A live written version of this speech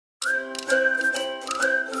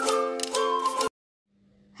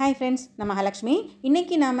Hi friends, நம்ம ஹலக்ஷ்மி.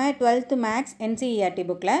 இன்னைக்கு நாம 12th Maths NCERT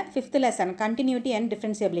bookல 5th lesson Continuity and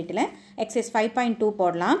Differentiabilityல exercise 5.2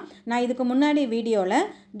 போடலாம். நான் இதுக்கு முன்னாடி வீடியோல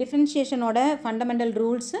differentiationோட fundamental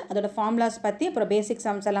rules, அதோட formulas பத்தி அப்புறம் basic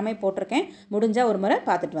sums எல்லாமே போட்டிருக்கேன். முடிஞ்சா ஒரு முறை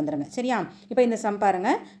பார்த்துட்டு வந்துருங்க. சரியா? இப்போ இந்த sum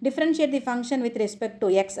பாருங்க. Differentiate the function with respect to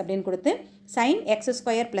x அப்படின்னு கொடுத்து sin x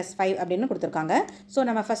square plus 5 அப்படின்னு கொடுத்திருக்காங்க. ஸோ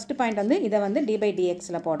நம்ம first point வந்து இதை வந்து d by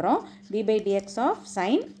dxல போடுறோம். d by dx of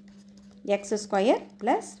sin x square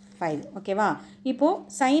plus 5 ஓகேவா இப்போ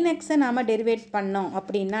sin x நாம டெரிவேட் பண்ணோம்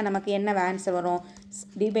அப்படின்னா நமக்கு என்ன ஆன்சர் வரும்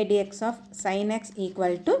d by dx of sin x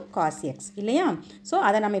equal to cos x இல்லையா ஸோ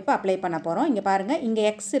அதை நம்ம இப்போ அப்ளை பண்ண போகிறோம் இங்கே பாருங்கள் இங்கே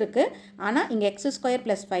x இருக்குது ஆனால் இங்கே x square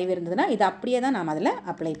plus 5 இருந்ததுன்னா இது அப்படியே தான் நாம் அதில்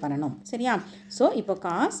அப்ளை பண்ணணும் சரியா ஸோ இப்போ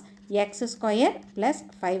cos x square plus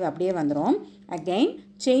 5 அப்படியே வந்துடும் அகெயின்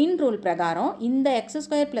செயின் ரூல் பிரகாரம் இந்த x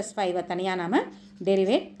square plus 5 தனியாக நாம்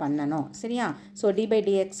டெரிவேட் பண்ணணும் சரியா so d by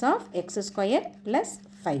dx of x square plus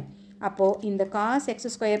 5 அப்போது இந்த cos x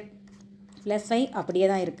square plus 5 அப்படியே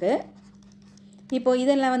தான் இருக்குது இப்போ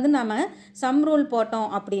இதில் வந்து நம்ம சம் ரூல் போட்டோம்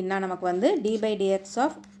அப்படின்னா நமக்கு வந்து d by dx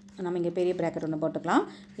of நம்ம இங்கே பெரிய ப்ராக்கெட் ஒன்று போட்டுக்கலாம்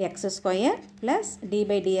x square plus d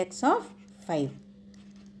by dx of 5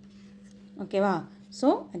 ஓகேவா ஸோ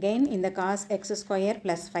அகெயின் இந்த cos x square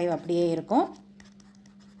plus 5 அப்படியே இருக்கும்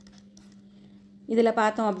இதில்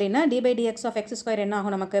பார்த்தோம் அப்படின்னா d by dx of x square என்ன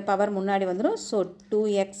ஆகும் நமக்கு பவர் முன்னாடி வந்துடும் ஸோ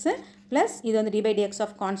 2x ப்ளஸ் இது வந்து d by dx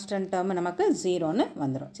of constant term நமக்கு 0ன்னு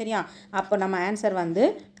வந்துடும் சரியா அப்போ நம்ம ஆன்சர் வந்து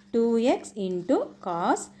 2x into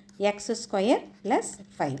cos x square plus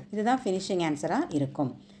 5 இதுதான் ஃபினிஷிங் ஆன்சராக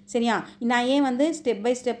இருக்கும் சரியா நான் ஏன் வந்து ஸ்டெப்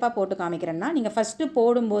பை ஸ்டெப்பாக போட்டு காமிக்கிறேன்னா நீங்கள் ஃபஸ்ட்டு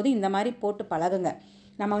போடும்போது இந்த மாதிரி போட்டு பழகுங்க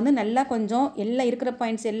நம்ம வந்து நல்லா கொஞ்சம் எல்லாம் இருக்கிற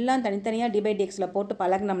பாயிண்ட்ஸ் எல்லாம் தனித்தனியாக d by dxல போட்டு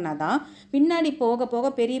பழகினோம்னா தான் பின்னாடி போக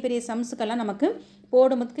போக பெரிய பெரிய சம்ஸுக்கெல்லாம் நமக்கு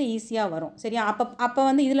போடும்போதுக்கு ஈஸியாக வரும் சரியா அப்போ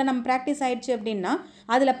வந்து இதில் நம்ம ப்ராக்டிஸ் ஆகிடுச்சு அப்படின்னா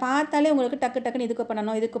அதில் பார்த்தாலே உங்களுக்கு டக்குன்னு இதுக்கு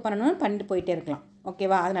பண்ணணும்னு பண்ணிட்டு போயிட்டே இருக்கலாம்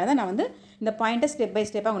ஓகேவா அதனால தான் நான் வந்து இந்த பாயிண்ட்டை ஸ்டெப் பை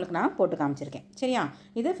ஸ்டெப்பாக உங்களுக்கு நான் போட்டு காமிச்சிருக்கேன் சரியா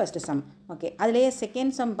இது ஃபஸ்ட்டு சம் ஓகே அதுலேயே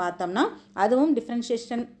செகண்ட் சம் பார்த்தோம்னா அதுவும்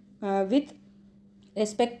டிஃப்ரென்ஷியேஷன் வித்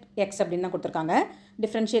ரெஸ்பெக்ட் x அப்படின்னு தான் கொடுத்துருக்காங்க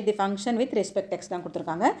differentiate the function with respect x தான்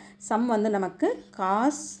கொடுத்துருக்காங்க சம் வந்து நமக்கு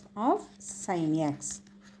cos of sin x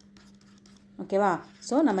ஓகேவா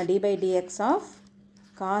ஸோ நம்ம d by dx of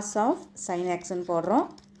cos of sin xன்னு போடுறோம்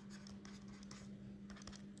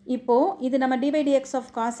இப்போது இது நம்ம d by dx of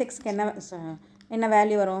cos xக்கு என்ன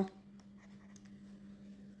வேல்யூ வரும்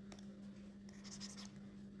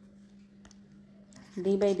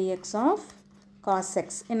d by dx of cos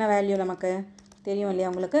x என்ன வேல்யூ நமக்கு தெரியும் இல்லையா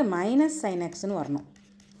உங்களுக்கு மைனஸ் சைன் எக்ஸ்னு வரணும்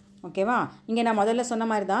ஓகேவா இங்கே நான் முதல்ல சொன்ன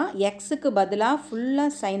மாதிரி தான் எக்ஸுக்கு பதிலாக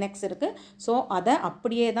ஃபுல்லாக சைன் எக்ஸ் இருக்குது ஸோ அதை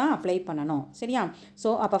அப்படியே தான் அப்ளை பண்ணணும் சரியா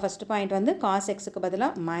ஸோ அப்போ ஃபஸ்ட்டு பாயிண்ட் வந்து காஸ் எக்ஸுக்கு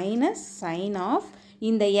பதிலாக மைனஸ் சைன் ஆஃப்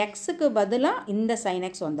இந்த எக்ஸுக்கு பதிலாக இந்த சைன்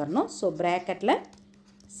எக்ஸ் வந்துடணும் ஸோ ப்ராக்கெட்டில்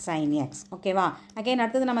சைன் எக்ஸ் ஓகேவா அகைன்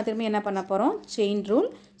அடுத்தது நம்ம திரும்பி என்ன பண்ண போகிறோம் chain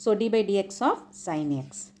rule so d by dx of sin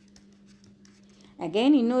x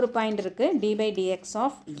again இன்னொரு பாயிண்ட் இருக்குது d by dx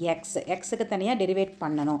of எக்ஸுக்கு தனியாக டெரிவேட்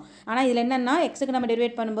பண்ணணும் ஆனால் இதில் என்னென்னா எக்ஸுக்கு நம்ம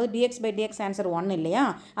டெரிவேட் பண்ணும்போது dx by dx ஆன்சர் 1 இல்லையா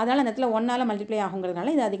அதனால் அந்த இடத்துல 1ஆல் மல்டிப்ளை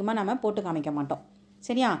ஆகுங்கிறதுனால இது அதிகமாக நம்ம போட்டு காமிக்க மாட்டோம்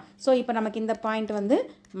சரியா ஸோ இப்போ நமக்கு இந்த பாயிண்ட் வந்து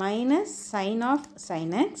minus sign of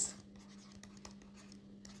sine x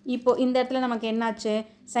இப்போ இந்த இடத்துல நமக்கு என்னாச்சு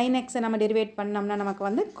சைன் எக்ஸை நம்ம டெரிவேட் பண்ணோம்னா நமக்கு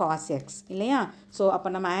வந்து காஸ் எக்ஸ் இல்லையா ஸோ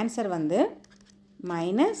அப்போ நம்ம ஆன்சர் வந்து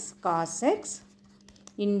minus cos X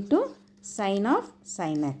into sin of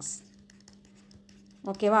sin x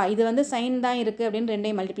ஓகேவா இது வந்து சைன் தான் இருக்குது அப்படின்னு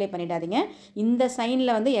ரெண்டையும் மல்டிப்ளை பண்ணிடாதீங்க இந்த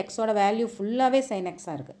சைனில் வந்து எக்ஸோட வேல்யூ ஃபுல்லாகவே சைன்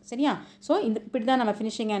எக்ஸாக இருக்குது சரியா ஸோ இப்படி தான் நம்ம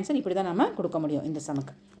ஃபினிஷிங் ஆன்சர் இப்படி தான் நம்ம கொடுக்க முடியும் இந்த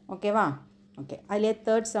சமுக்கு ஓகேவா ஓகே அதிலே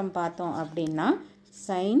தேர்ட் சம் பார்த்தோம் அப்படின்னா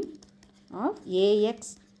sign of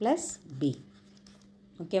ax plus B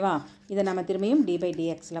ஓகேவா இதை நம்ம திரும்பியும் d by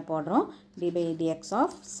dxல போடுறோம் d by dx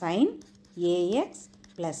of sin ax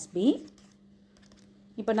plus B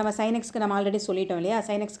இப்போ நம்ம sin xக்கு நம்ம ஆல்ரெடி சொல்லிட்டோம் இல்லையா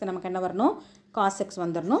sin xக்கு நமக்கு என்ன வரணும் cos x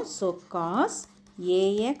வந்துடணும் so cos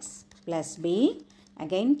ax plus b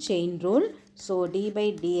again chain rule so d by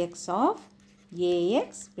dx of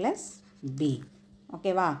ax plus b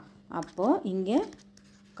ஓகேவா அப்போது இங்கே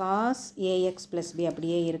cos ax plus b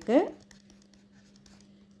அப்படியே இருக்குது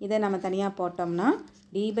இதை நம்ம தனியாக போட்டோம்னா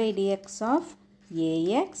d by dx of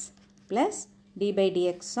ax plus d by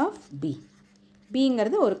dx of b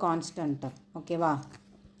bங்கிறது ஒரு கான்ஸ்டன்ட் ஓகேவா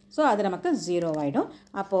ஸோ அது நமக்கு 0 ஆகிடும்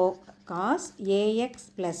அப்போது cos ax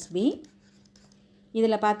plus b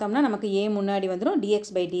இதில் பார்த்தோம்னா நமக்கு a முன்னாடி வந்துடும்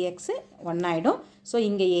dx by dx 1 ஆகிடும் ஸோ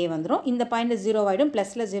இங்கே a வந்துடும் இந்த பாயிண்ட் 0 ஆகிடும்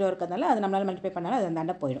ப்ளஸில் 0 இருக்கிறதுனால அது நம்மளால் மல்டிப்ளை பண்ணாலும் அது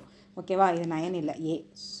அந்தாண்ட போயிடும் ஓகேவா இது 9 இல்லை a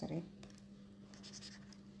சரி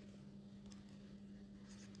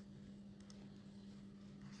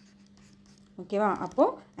ஓகேவா?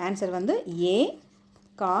 அப்போது ஆன்சர் வந்து A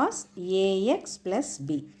cos AX plus B.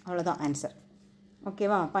 அவ்வளோதான் ஆன்சர்.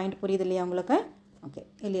 ஓகேவா? பாயிண்ட் புரியுது இல்லையா உங்களுக்கு? ஓகே,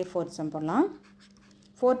 இல்லையே ஃபோர்த் சம் போடலாம்.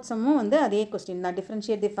 ஃபோர்த் சம்மும் வந்து அதே கொஸ்டின் தான்.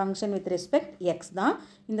 Differentiate the function with respect X தான்.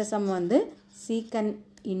 இந்த சம் வந்து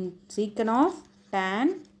சீக்கன் ஆஃப் tan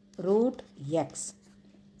root x.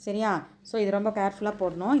 சரியா? ஸோ இது ரொம்ப கேர்ஃபுல்லாக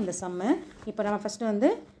போடணும் இந்த சம்மு. இப்போ நம்ம ஃபஸ்ட்டு வந்து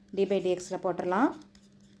டி பை டிஎக்ஸில் போட்டுடலாம்.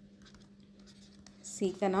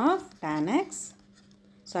 சீக்கன் ஆஃப் tan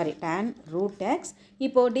root x.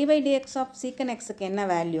 இப்போது dy dx ஆஃப் சீக்கன் எக்ஸுக்கு என்ன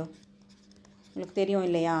வேல்யூ உங்களுக்கு தெரியும்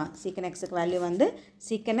இல்லையா? சீக்கன் எக்ஸுக்கு வேல்யூ வந்து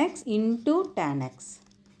சீக்கன் எக்ஸ் இன்டூ tan x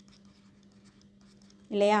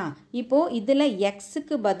இல்லையா? இப்போது இதில்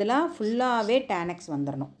எக்ஸுக்கு பதிலாக ஃபுல்லாகவே tan x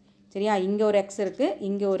வந்துடணும். சரியா? இங்கே ஒரு எக்ஸ் இருக்குது,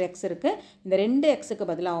 இங்கே ஒரு எக்ஸ் இருக்குது. இந்த ரெண்டு எக்ஸுக்கு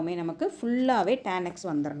பதிலாகவுமே நமக்கு ஃபுல்லாகவே tan x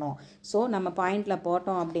வந்துடணும். ஸோ நம்ம பாயிண்டில்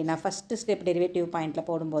போட்டோம் அப்படின்னா ஃபஸ்ட்டு ஸ்டெப் டெரிவேட்டிவ் பாயிண்டில்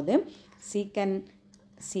போடும்போது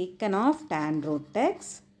சீக்கன் of tan root x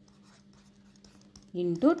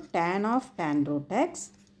into tan of tan root x.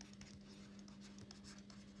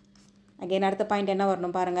 Again அடுத்த பாயிண்ட் என்ன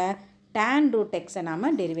வரணும் பாருங்கள், tan root xஐ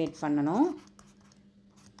நாம் டெரிவேட் பண்ணணும்.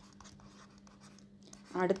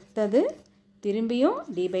 அடுத்தது திரும்பியும்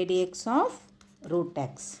D by dx of root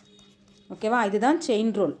X. ஓகேவா? இதுதான்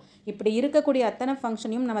செயின் ரூல். இப்படி இருக்கக்கூடிய அத்தனை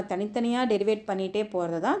ஃபங்க்ஷனையும் நம்ம தனித்தனியாக டெரிவேட் பண்ணிகிட்டே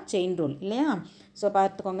போகிறது தான் செயின் ரூல் இல்லையா? ஸோ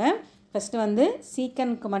பார்த்துக்கோங்க, ஃபஸ்ட்டு வந்து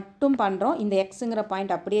சீக்கனுக்கு மட்டும் பண்ணுறோம். இந்த எக்ஸுங்கிற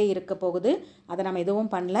பாயிண்ட் அப்படியே இருக்க போகுது, அதை நம்ம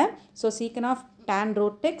எதுவும் பண்ணல. ஸோ சீக்கன் of tan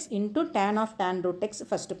root x into tan of tan root x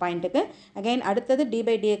first பாயிண்ட்டுக்கு. அகைன் அடுத்தது டி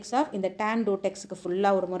பை டிஎக்ஸ் ஆஃப் இந்த tan root xக்கு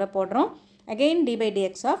ஃபுல்லாக ஒரு முறை போடுறோம். Again D by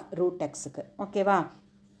dx of root எக்ஸுக்கு. ஓகேவா?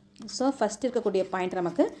 ஸோ ஃபஸ்ட் இருக்கக்கூடிய பாயிண்ட்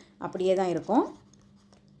நமக்கு அப்படியே தான் இருக்கும்.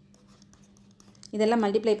 இதெல்லாம்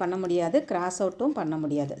மல்டிப்ளை பண்ண முடியாது, கிராஸ் அவுட்டும் பண்ண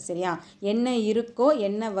முடியாது. சரியா? என்ன இருக்கோ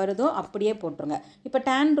என்ன வருதோ அப்படியே போட்டுருங்க. இப்போ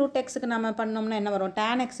tan root xக்கு நம்ம பண்ணோம்னா என்ன வரும்?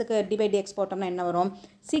 tan xக்கு டி பை டிஎக்ஸ் போட்டோம்னா என்ன வரும்?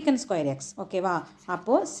 சீக்கன் ஸ்கொயர் எக்ஸ். ஓகேவா?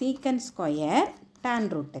 அப்போது சீக்கன் square tan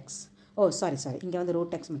root x. Sorry இங்கே வந்து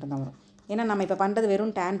ரூட் எக்ஸ் மட்டும்தான் வரும். ஏன்னா நம்ம இப்போ பண்ணுறது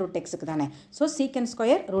வெறும் tan root xக்கு தானே. ஸோ சீக்கன்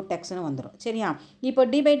ஸ்கொயர் ரூட் எக்ஸ்னு வந்துடும். சரியா? இப்போ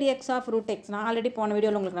D by dx of root X நான் ஆல்ரெடி போன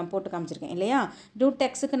வீடியோவில் உங்களுக்கு நான் போட்டு காமிச்சிருக்கேன் இல்லையா? ரூட்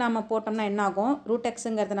எக்ஸுக்கு நம்ம போட்டோம்னா என்ன ஆகும்? ரூட்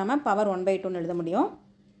எக்ஸுங்கிறது நம்ம பவர் 1/2 எழுத முடியும்.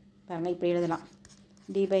 பாருங்கள், இப்போ எழுதலாம்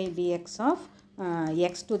D by dx of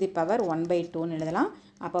X to the power 1/2 எழுதலாம்.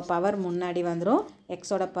 அப்போ பவர் முன்னாடி வந்துடும்,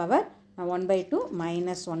 எக்ஸோட பவர் 1/2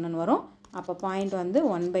 -1 வரும். அப்போ பாயிண்ட் வந்து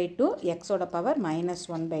 1/2 எக்ஸோட power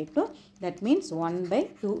 -1/2. That means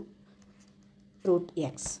 1/2 root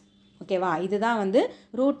X. ஓகேவா? இதுதான் வந்து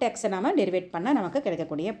ரூட் எக்ஸை நம்ம டெரிவேட் பண்ண நமக்கு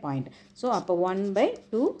கிடைக்கக்கூடிய பாயிண்ட். ஸோ அப்போ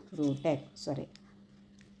 1/2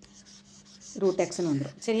 ரூட் எக்ஸ்னு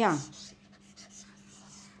வந்துடும். சரியா?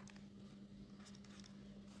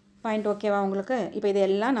 பாயிண்ட் ஓகேவா உங்களுக்கு? இப்போ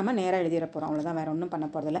இதெல்லாம் நம்ம நேராக எழுதிட போகிறோம், அவ்வளோதான், வேறு ஒன்றும் பண்ண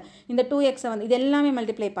போகிறதில்ல. இந்த 2xஐ வந்து இது எல்லாமே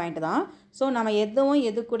மல்டிப்ளை பாயிண்ட் தான். ஸோ நம்ம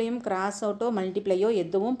எது கூடயும் கிராஸ் அவுட்டோ மல்டிப்ளையோ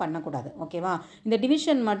எதுவும் பண்ணக்கூடாது. ஓகேவா? இந்த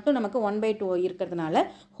டிவிஷன் மட்டும் நமக்கு 1/2 இருக்கிறதுனால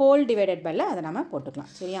ஹோல் டிவைடட் பைல அதை நம்ம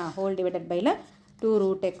போட்டுக்கலாம். சரியா? ஹோல் டிவைடட் பைல 2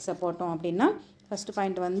 ரூட் எக்ஸை போட்டோம் அப்படின்னா ஃபஸ்ட்டு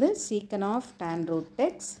பாயிண்ட் வந்து சீக்கன் of tan root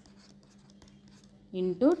x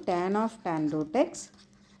into tan of tan root x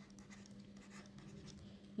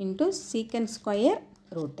into சீக்கன் ஸ்கொயர்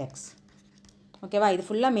ரூட் எக்ஸ். ஓகேவா? இது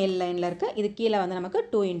ஃபுல்லாக மேல் லைனில் இருக்குது, இது கீழே வந்து நமக்கு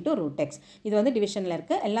 2 இன்ட்டு ரூட் எக்ஸ். இது வந்து டிவிஷனில்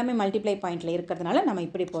இருக்குது, எல்லாமே மல்டிப்ளை பாயிண்டில் இருக்கிறதுனால நம்ம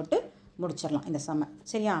இப்படி போட்டு முடிச்சிடலாம் இந்த சம்மை.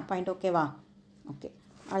 சரியா? பாயிண்ட் ஓகேவா? ஓகே,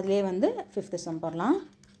 அதிலே வந்து ஃபிஃப்த்து சம் போடலாம்.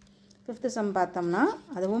 ஃபிஃப்த்து சம் பார்த்தோம்னா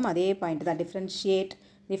அதுவும் அதே பாயிண்ட் தான். Differentiate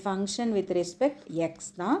the function with respect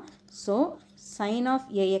X தான். So sign of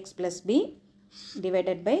ax plus B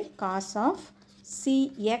divided by cos of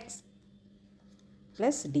CX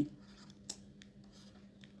plus D.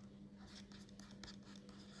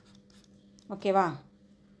 ஓகேவா?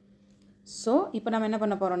 ஸோ இப்போ நம்ம என்ன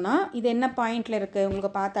பண்ண போகிறோம்னா, இது என்ன பாயிண்டில் இருக்குது உங்களுக்கு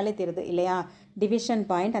பார்த்தாலே தெரியுது இல்லையா? டிவிஷன்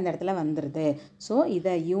பாயிண்ட் அந்த இடத்துல வந்துடுது. ஸோ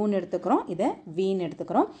இதை யூன்னு எடுத்துக்கிறோம், இதை வின்னு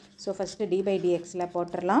எடுத்துக்கிறோம். ஸோ ஃபஸ்ட்டு டி பை டிஎக்ஸில்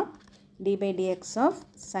போட்டுடலாம். D by dx of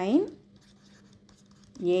sin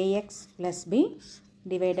ax plus B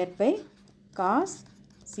divided by cos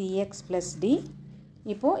CX plus D.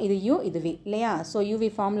 இப்போது இது u இது v இல்லையா? ஸோ uv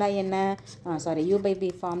ஃபார்முலா என்ன? u by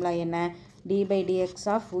v ஃபார்முலா என்ன? d by dx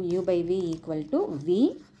of u by v equal to v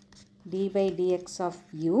d by dx of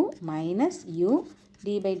u minus u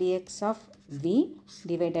d by dx of v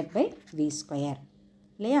divided by v square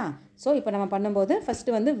இல்லையா? So இப்போ நம்ம பண்ணும்போது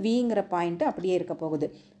first வந்து vங்கிற point அப்படியே இருக்க போகுது.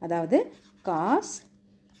 அதாவது cos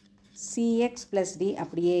cx plus d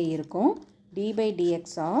அப்படியே இருக்கும். d by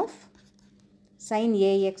dx of sin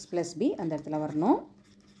ax plus b அந்த இடத்துல வரணும்.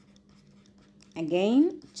 Again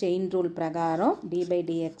chain rule பிரகாரம் d by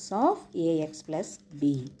dx of ax plus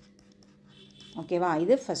b. ஓகேவா?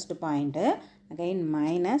 இது ஃபஸ்ட்டு பாயிண்ட்டு. Again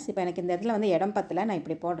minus. இப்போ எனக்கு இந்த இடத்துல வந்து இடம் பத்தல, நான்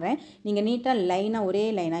இப்படி போடுறேன். நீங்கள் நீட்டாக லைனாக ஒரே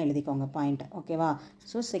லைனாக எழுதிக்கோங்க பாயிண்ட்டை. ஓகேவா?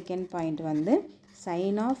 ஸோ செகண்ட் பாயிண்ட் வந்து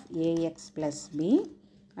sin of ax plus B,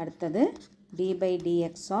 அடுத்தது D by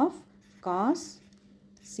dx of cos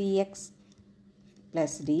CX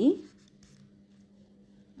plus D,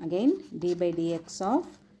 again D by dx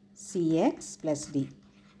of CX plus D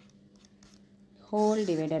whole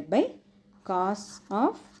divided by cos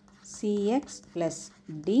of cx plus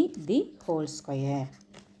d the whole square,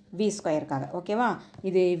 v square காக. ஓகேவா?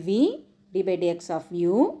 இது v d by dx of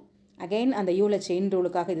u, again அந்த uல chain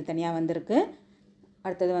ரூலுக்காக இது தனியாக வந்திருக்கு.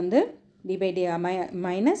 அடுத்தது வந்து d by d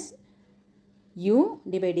minus u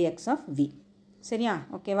d by dx of v. சரியா?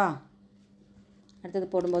 ஓகேவா? அடுத்தது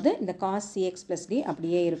போடும்போது இந்த cos cx plus d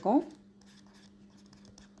அப்படியே இருக்கும்.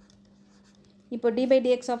 இப்போ d by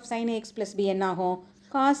dx of sin ax plus b என்ன ஆகும்?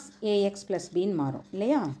 cos ax plus b ன்னு மாறும்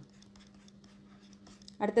இல்லையா?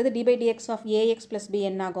 அடுத்தது d by dx of ax plus b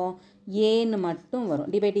என்ன ஆகும்? ஏன்னு மட்டும் வரும்.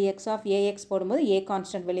 d by dx of ax போடும்போது a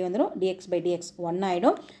கான்ஸ்டன்ட் வெளியே வந்துடும். dx by dx 1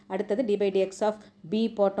 ஆகிடும். அடுத்தது d by dx of b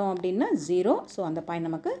போட்டோம் அப்படின்னா 0. ஸோ அந்த பாயிண்ட்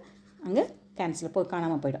நமக்கு அங்கே கேன்சல்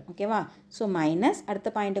காணாமல் போயிடும். ஓகேவா? So minus.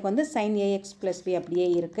 அடுத்த பாயிண்ட்டுக்கு வந்து sin ax plus b அப்படியே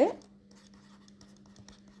இருக்குது.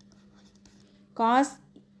 cos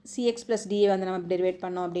cx plus d வந்து நம்ம டெரிவேட்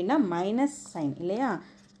பண்ணோம் அப்படின்னா மைனஸ் சைன் இல்லையா?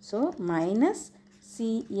 So minus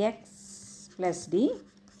cx plus d,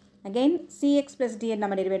 again cx plus d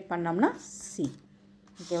நம்ம டெரிவேட் பண்ணோம்னா c.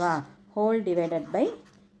 ஓகேவா? Whole divided by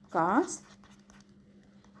cos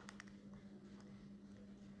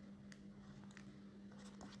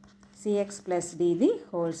cx plus d the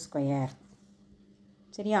whole square.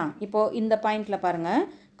 சரியா? இப்போது இந்த பாயிண்டில் பாருங்கள்,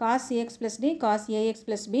 cos cx plus d cos ax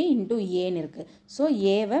plus b into a ன்னு இருக்குது. ஸோ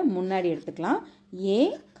ஏவை முன்னாடி எடுத்துக்கலாம். a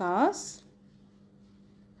cos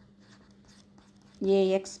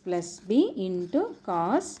ax plus b into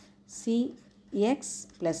cos cx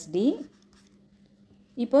plus d.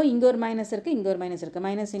 இப்போது இங்கே ஒரு மைனஸ் இருக்குது, இங்கே ஒரு மைனஸ் இருக்குது.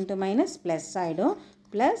 மைனஸ் இன்ட்டு மைனஸ் ப்ளஸ் ஆகிடும்.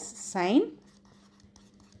 Plus sin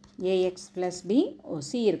ax plus b,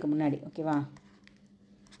 c இருக்குது முன்னாடி. ஓகேவா?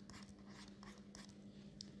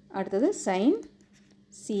 அடுத்தது sin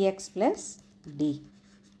cx plus d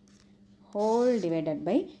whole divided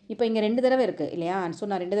by, இப்போ இங்கே 2 தடவை இருக்குது இல்லையா? ஸோ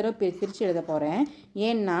நான் 2 தடவை பிரித்து எழுத போகிறேன்.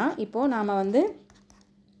 ஏன்னா இப்போது நாம் வந்து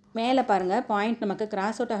மேலே பாருங்கள் பாயிண்ட் நமக்கு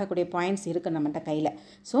கிராஸ் அவுட் ஆகக்கூடிய பாயிண்ட்ஸ் இருக்குது நம்மகிட்ட கையில்.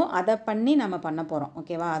 ஸோ அதை பண்ணி நம்ம பண்ண போகிறோம்.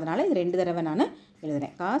 ஓகேவா? அதனால் இது 2 தடவை நான்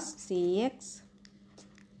எழுதுகிறேன். cos cx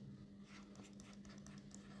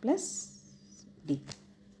plus d.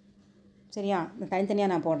 சரியா?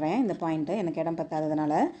 தனித்தனியாக நான் போடுறேன் இந்த பாயிண்ட்டு, எனக்கு இடம்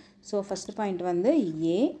பத்தாததுனால. ஸோ ஃபஸ்ட்டு பாயிண்ட் வந்து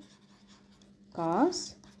a cos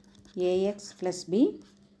ax plus b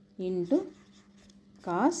into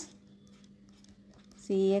cos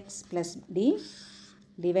cx plus d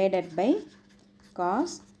divided by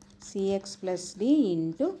cos cx plus d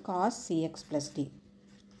into cos cx plus d.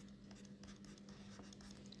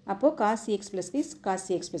 அப்போது cos cx plus d cos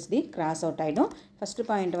cx plus d cross out ஆகிடும். First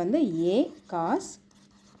point வந்து a cos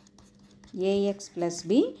ax plus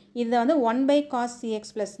b, இதை வந்து 1 by cos cx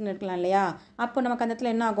plusன்னு இருக்கலாம் இல்லையா? அப்போ நமக்கு அந்த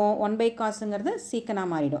இடத்துல என்ன ஆகும்? 1 by cosங்கிறது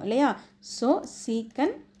சீக்கனாக மாறிடும் இல்லையா? ஸோ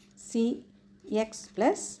சீக்கன் cx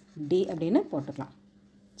plus d அப்படின்னு போட்டுக்கலாம்.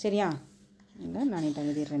 சரியா? இல்லை நான் இதை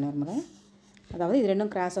எழுதிடுறேன் ஒரு முறை. அதாவது இது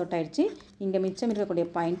ரெண்டும் கிராஸ் அவுட் ஆகிடுச்சு. இங்கே மிச்சம் இருக்கக்கூடிய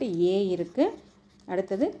பாயிண்ட்டு a இருக்குது.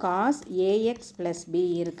 அடுத்தது cos ax plus b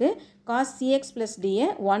இருக்குது. cos cx plus d-யை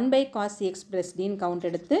 1 by cos cx plus d-ன்னு count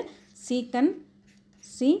எடுத்து சீக்கன்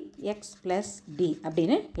cx plus d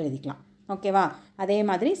அப்படின்னு எழுதிக்கலாம். ஓகேவா? அதே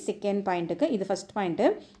மாதிரி செகண்ட் பாயிண்ட்டுக்கு, இது ஃபஸ்ட் பாயிண்ட்டு.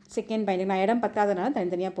 செகண்ட் பாயிண்ட்டுக்கு நான் இடம் பத்தாதனால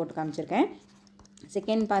தனித்தனியாக போட்டு காமிச்சிருக்கேன்.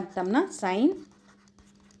 செகண்ட் பார்த்தோம்னா sin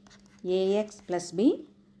ax plus b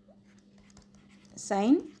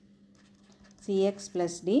sin cx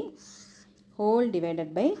plus d whole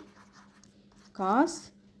divided by cos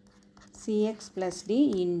cx plus d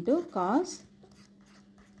into cos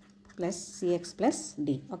plus cx plus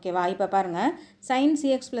d. ஓகேவா? இப்போ பாருங்கள், sin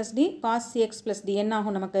cx plus d cos cx plus d என்ன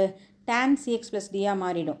ஆகும்? நமக்கு tan cx plus d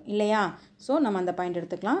மாறிடும் இல்லையா? So நம்ம அந்த பாயிண்ட்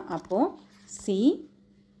எடுத்துக்கலாம். அப்போது c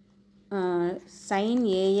sin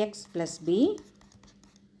ax plus b,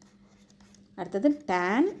 அடுத்தது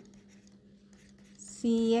tan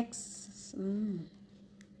cx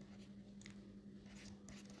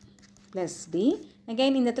plus d.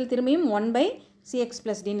 Again இந்த இடத்துல திரும்பியும் 1 by cx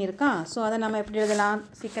plus dன்னு இருக்கா? ஸோ அதை நம்ம எப்படி எழுதலாம்?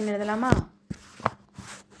 சீக்கன் எழுதலாமா?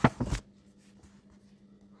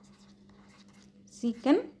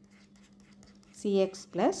 சீக்கன் cx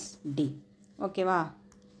plus d. ஓகேவா?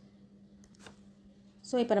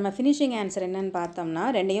 ஸோ இப்போ நம்ம ஃபினிஷிங் ஆன்சர் என்னன்னு பார்த்தோம்னா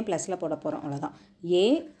ரெண்டையும் ப்ளஸில் போட போகிறோம். அவ்வளோதான். a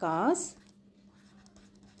cos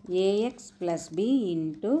ax plus b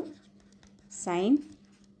into sin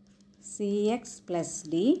cx plus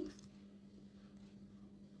d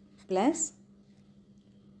plus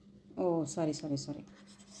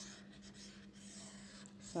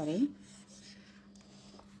sorry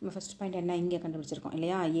நம்ம ஃபர்ஸ்ட் பாயிண்ட் என்ன இங்கே கண்டுபிடிச்சிருக்கோம்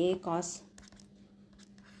இல்லையா a cos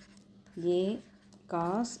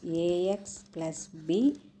ax plus b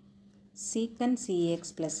secant cx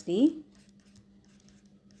plus d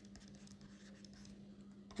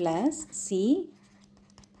plus c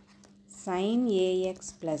sin ax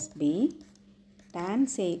plus b tan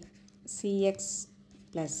cx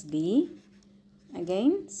plus d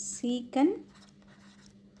again secant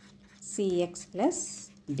cx plus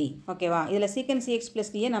d. ஓகேவா, இதில் secant cx plus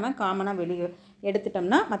d நம்ம காமனாக வெளியே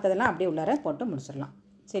எடுத்துட்டோம்னா மற்றதெல்லாம் அப்படியே உள்ளார போட்டு முடிச்சிடலாம்.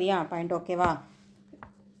 சரியா, பாயிண்ட் ஓகேவா,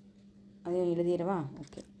 அதையும் எழுதிடுவா.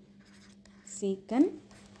 Okay, secant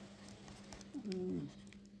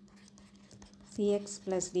cx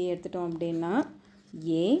plus d எடுத்துட்டோம் அப்படின்னா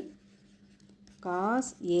a cos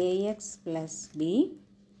ax plus b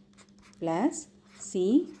plus c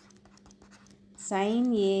sin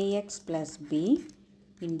ax plus b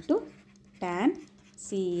into tan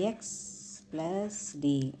cx plus d.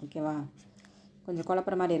 ஓகேவா, கொஞ்சம்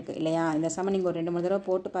குழப்பற மாதிரி இருக்குது இல்லையா? இந்த சம நீங்கள் ஒரு 2-3 தடவை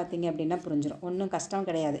போட்டு பார்த்தீங்க அப்படின்னா புரிஞ்சிடும். ஒன்றும் கஷ்டம்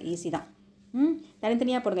கிடையாது, ஈஸி தான்.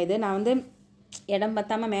 தனித்தனியாக போடுங்க. இது நான் வந்து இடம்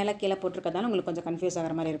பத்தாமல் மேலே கீழே போட்டிருக்கதால உங்களுக்கு கொஞ்சம் கன்ஃபியூஸ்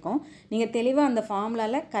ஆகிற மாதிரி இருக்கும். நீங்கள் தெளிவாக அந்த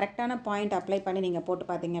ஃபார்முலாவில் கரெக்டான பாயிண்ட் அப்ளை பண்ணி நீங்கள் போட்டு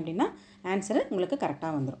பார்த்தீங்க அப்படின்னா ஆன்சரு உங்களுக்கு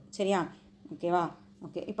கரெக்டாக வந்துடும். சரியா, ஓகேவா?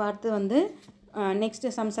 ஓகே, இப்போ அடுத்து வந்து நெக்ஸ்ட்டு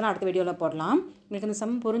சம்ஸ் எல்லாம் அடுத்த வீடியோவில் போடலாம். உங்களுக்கு இந்த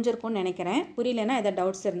சம் புரிஞ்சிருக்கும்னு நினைக்கிறேன். புரியலன்னா எதாவது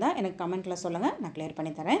டவுட்ஸ் இருந்தால் எனக்கு கமெண்ட்டில் சொல்லுங்கள், நான் கிளியர்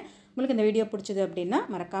பண்ணி தரேன். உங்களுக்கு இந்த வீடியோ பிடிச்சது அப்படின்னா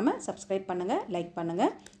மறக்காமல் சப்ஸ்கிரைப் பண்ணுங்கள், லைக்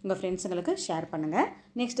பண்ணுங்கள், உங்கள் ஃப்ரெண்ட்ஸுங்களுக்கு ஷேர் பண்ணுங்கள்.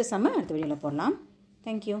 நெக்ஸ்ட்டு சம்மு அடுத்த வீடியோவில் போடலாம்.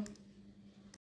 தேங்க்யூ.